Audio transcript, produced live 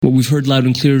what we've heard loud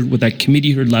and clear, what that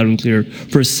committee heard loud and clear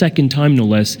for a second time, no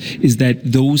less, is that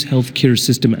those healthcare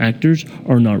system actors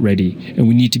are not ready, and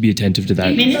we need to be attentive to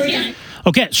that.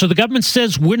 Okay, so the government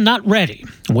says we're not ready.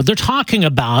 What they're talking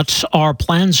about are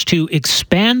plans to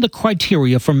expand the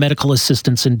criteria for medical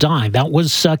assistance in dying. That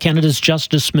was Canada's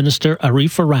Justice Minister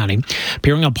Arif Irani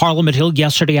appearing on Parliament Hill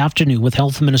yesterday afternoon with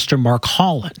Health Minister Mark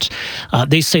Holland.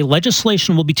 They say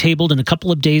legislation will be tabled in a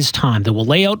couple of days' time that will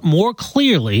lay out more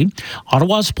clearly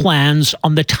Ottawa's plans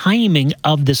on the timing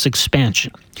of this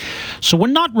expansion. So we're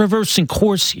not reversing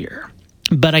course here,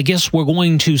 but I guess we're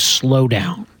going to slow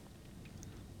down.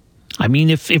 I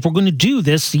mean, if we're going to do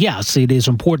this, yes, it is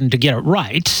important to get it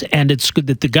right, and it's good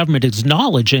that the government is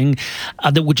acknowledging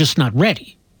that we're just not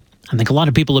ready. I think a lot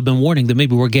of people have been warning that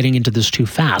maybe we're getting into this too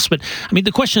fast. But, I mean,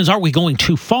 the question is, are we going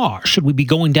too far? Should we be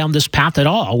going down this path at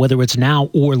all, whether it's now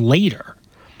or later?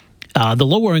 The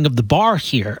lowering of the bar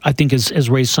here, I think, has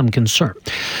raised some concern.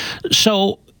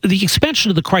 So the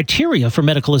expansion of the criteria for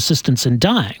medical assistance in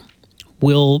dying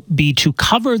will be to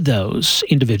cover those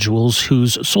individuals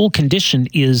whose sole condition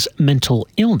is mental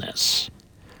illness.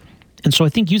 And so I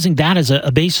think using that as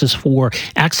a basis for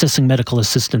accessing medical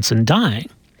assistance in dying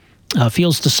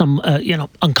feels to some,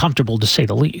 uncomfortable to say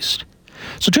the least.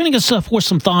 So joining us for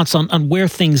some thoughts on where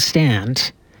things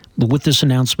stand with this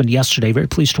announcement yesterday, very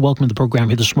pleased to welcome to the program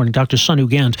here this morning Dr. Sonu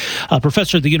Gand,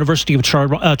 professor at the University of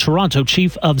Toronto,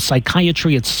 chief of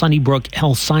psychiatry at Sunnybrook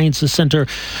Health Sciences Centre.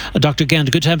 Dr.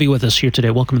 Gand, good to have you with us here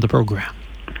today. Welcome to the program.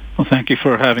 Well, thank you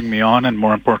for having me on, and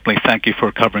more importantly, thank you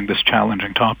for covering this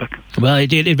challenging topic. Well,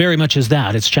 it very much is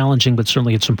that. It's challenging, but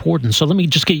certainly it's important. So let me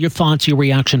just get your thoughts, your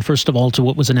reaction, first of all, to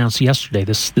what was announced yesterday,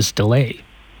 this delay.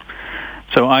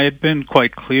 So I had been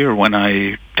quite clear when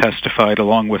I testified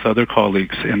along with other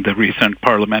colleagues in the recent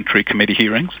parliamentary committee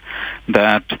hearings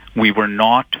that we were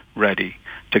not ready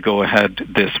to go ahead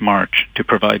this March to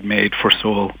provide MAID for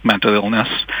sole mental illness.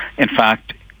 In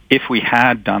fact, if we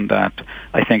had done that,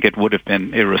 I think it would have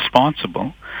been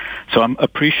irresponsible. So I'm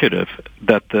appreciative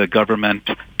that the government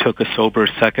took a sober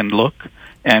second look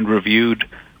and reviewed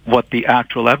what the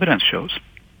actual evidence shows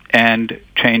and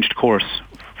changed course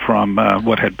from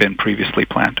what had been previously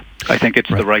planned. I think it's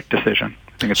the right decision.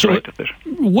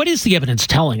 What is the evidence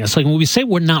telling us? Like when we say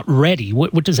we're not ready,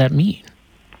 what does that mean?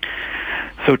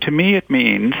 So to me, it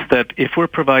means that if we're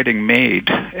providing MAID,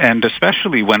 and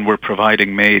especially when we're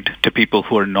providing MAID to people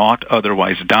who are not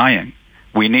otherwise dying,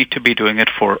 we need to be doing it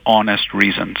for honest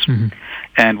reasons. Mm-hmm.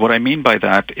 And what I mean by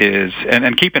that is,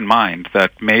 and keep in mind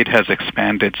that MAID has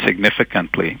expanded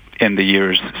significantly in the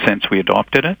years since we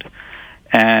adopted it,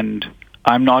 and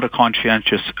I'm not a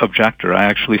conscientious objector. I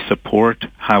actually support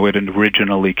how it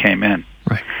originally came in.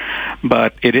 Right.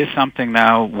 But it is something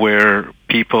now where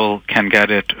people can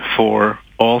get it for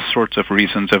all sorts of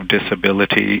reasons of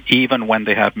disability, even when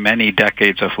they have many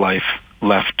decades of life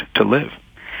left to live.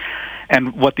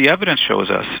 And what the evidence shows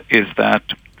us is that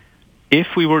if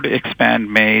we were to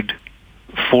expand MAID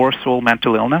for sole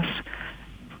mental illness,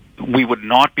 we would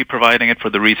not be providing it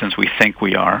for the reasons we think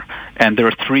we are. And there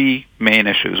are three main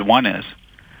issues. One is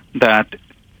that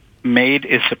MAID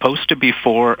is supposed to be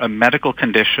for a medical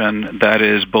condition that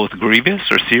is both grievous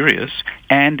or serious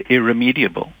and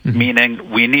irremediable, meaning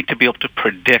we need to be able to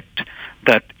predict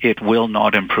that it will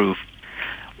not improve.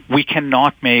 We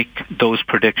cannot make those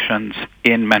predictions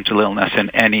in mental illness in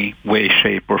any way,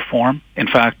 shape, or form. In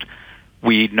fact,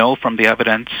 we know from the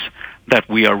evidence that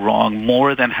we are wrong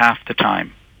more than half the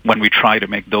time when we try to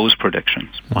make those predictions.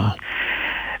 Wow.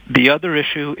 The other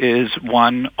issue is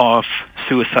one of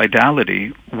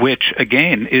suicidality, which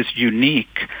again is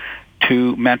unique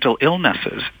to mental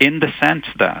illnesses in the sense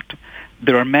that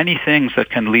there are many things that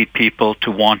can lead people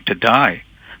to want to die,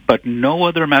 but no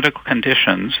other medical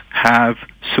conditions have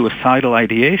suicidal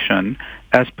ideation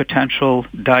as potential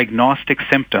diagnostic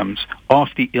symptoms of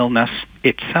the illness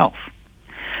itself.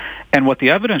 And what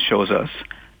the evidence shows us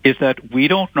is that we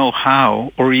don't know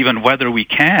how or even whether we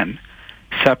can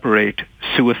separate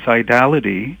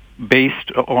suicidality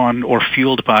based on or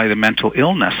fueled by the mental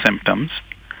illness symptoms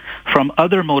from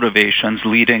other motivations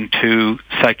leading to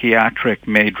psychiatric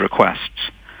MAID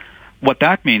requests. What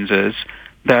that means is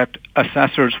that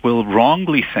assessors will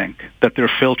wrongly think that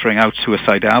they're filtering out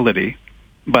suicidality,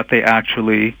 but they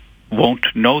actually won't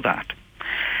know that.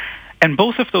 And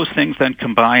both of those things then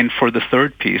combine for the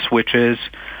third piece, which is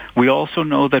we also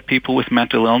know that people with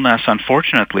mental illness,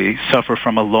 unfortunately, suffer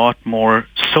from a lot more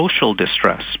social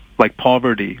distress, like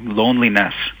poverty,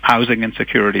 loneliness, housing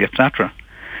insecurity, etc.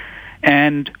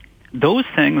 And those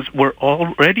things we're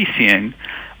already seeing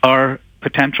are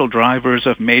potential drivers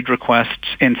of MAID requests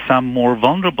in some more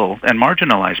vulnerable and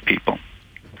marginalized people.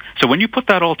 So when you put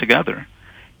that all together,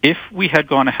 If we had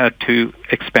gone ahead to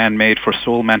expand MAID for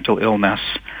sole mental illness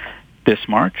this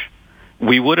March,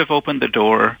 we would have opened the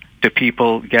door to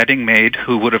people getting MAID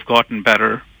who would have gotten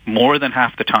better more than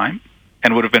half the time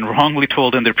and would have been wrongly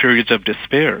told in their periods of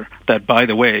despair that, by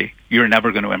the way, you're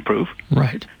never going to improve.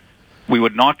 Right. We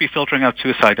would not be filtering out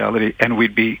suicidality, and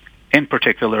we'd be, in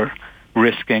particular,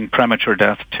 risking premature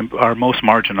death to our most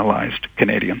marginalized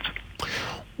Canadians.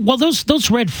 Well,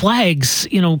 those red flags,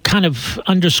 kind of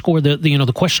underscore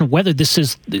the question of whether this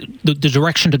is the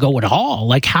direction to go at all.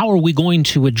 Like, how are we going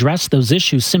to address those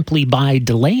issues simply by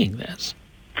delaying this?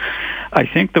 I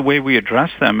think the way we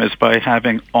address them is by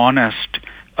having honest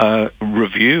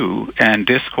review and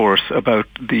discourse about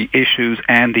the issues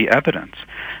and the evidence.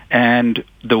 And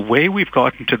the way we've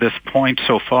gotten to this point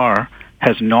so far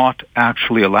has not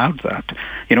actually allowed that.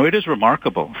 It is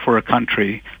remarkable for a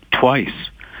country twice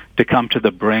to come to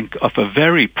the brink of a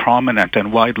very prominent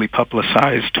and widely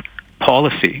publicized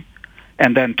policy,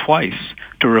 and then twice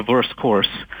to reverse course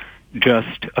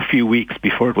just a few weeks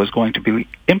before it was going to be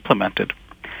implemented.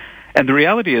 And the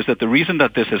reality is that the reason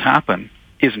that this has happened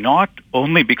is not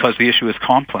only because the issue is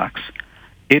complex,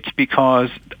 it's because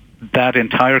that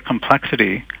entire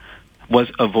complexity was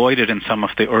avoided in some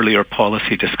of the earlier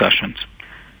policy discussions.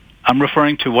 I'm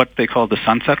referring to what they call the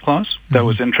sunset clause that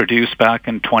was introduced back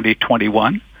in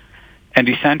 2021. And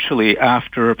essentially,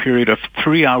 after a period of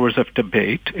 3 hours of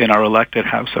debate in our elected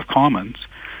House of Commons,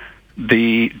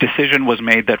 the decision was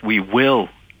made that we will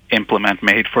implement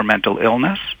MAID for mental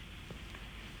illness.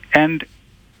 And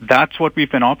that's what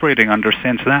we've been operating under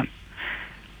since then.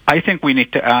 I think we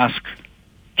need to ask,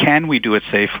 can we do it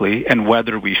safely, and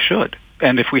whether we should?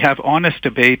 And if we have honest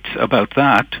debates about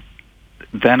that,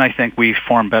 then I think we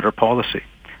form better policy.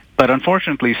 But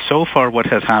unfortunately, so far what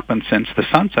has happened since the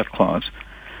sunset clause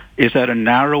is that a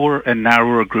narrower and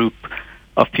narrower group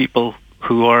of people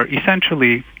who are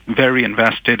essentially very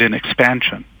invested in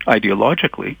expansion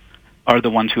ideologically are the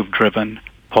ones who've driven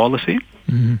policy.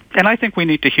 Mm-hmm. And I think we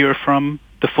need to hear from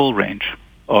the full range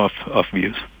of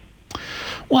views.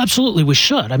 Well, absolutely, we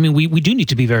should. I mean, we do need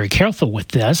to be very careful with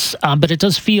this, but it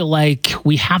does feel like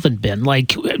we haven't been.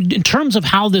 Like, in terms of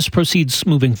how this proceeds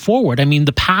moving forward, I mean,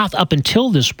 the path up until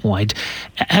this point,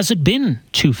 has it been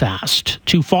too fast,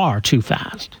 too far, too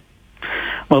fast?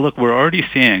 Well, look, we're already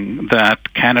seeing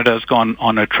that Canada's gone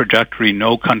on a trajectory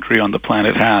no country on the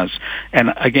planet has.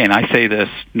 And again, I say this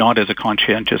not as a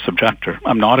conscientious objector.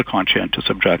 I'm not a conscientious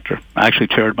objector. I actually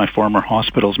chaired my former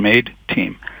hospital's MAID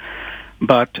team.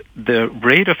 But the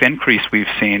rate of increase we've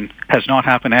seen has not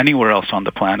happened anywhere else on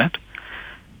the planet.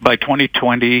 By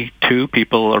 2022,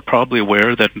 people are probably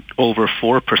aware that over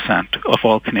 4% of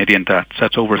all Canadian deaths,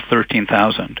 that's over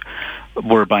 13,000,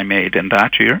 were by MAID in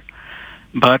that year.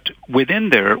 But within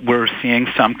there, we're seeing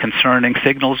some concerning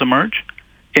signals emerge,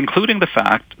 including the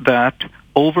fact that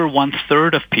over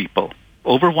one-third of people,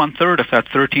 over one-third of that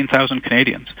 13,000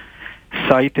 Canadians,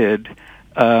 cited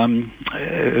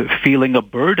feeling a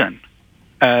burden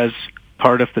as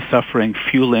part of the suffering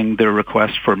fueling their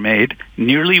request for MAID.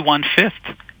 Nearly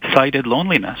one-fifth cited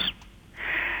loneliness.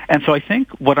 And so I think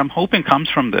what I'm hoping comes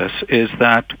from this is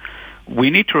that we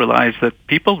need to realize that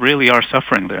people really are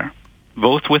suffering there,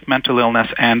 both with mental illness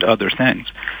and other things.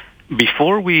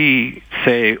 Before we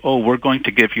say, oh, we're going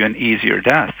to give you an easier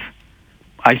death,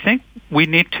 I think we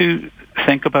need to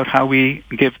think about how we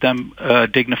give them a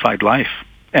dignified life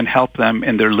and help them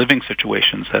in their living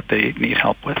situations that they need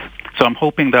help with. So I'm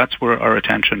hoping that's where our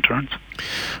attention turns.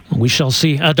 We shall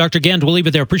see. Dr. Gand, we'll leave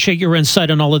it there. Appreciate your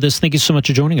insight on all of this. Thank you so much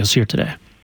for joining us here today.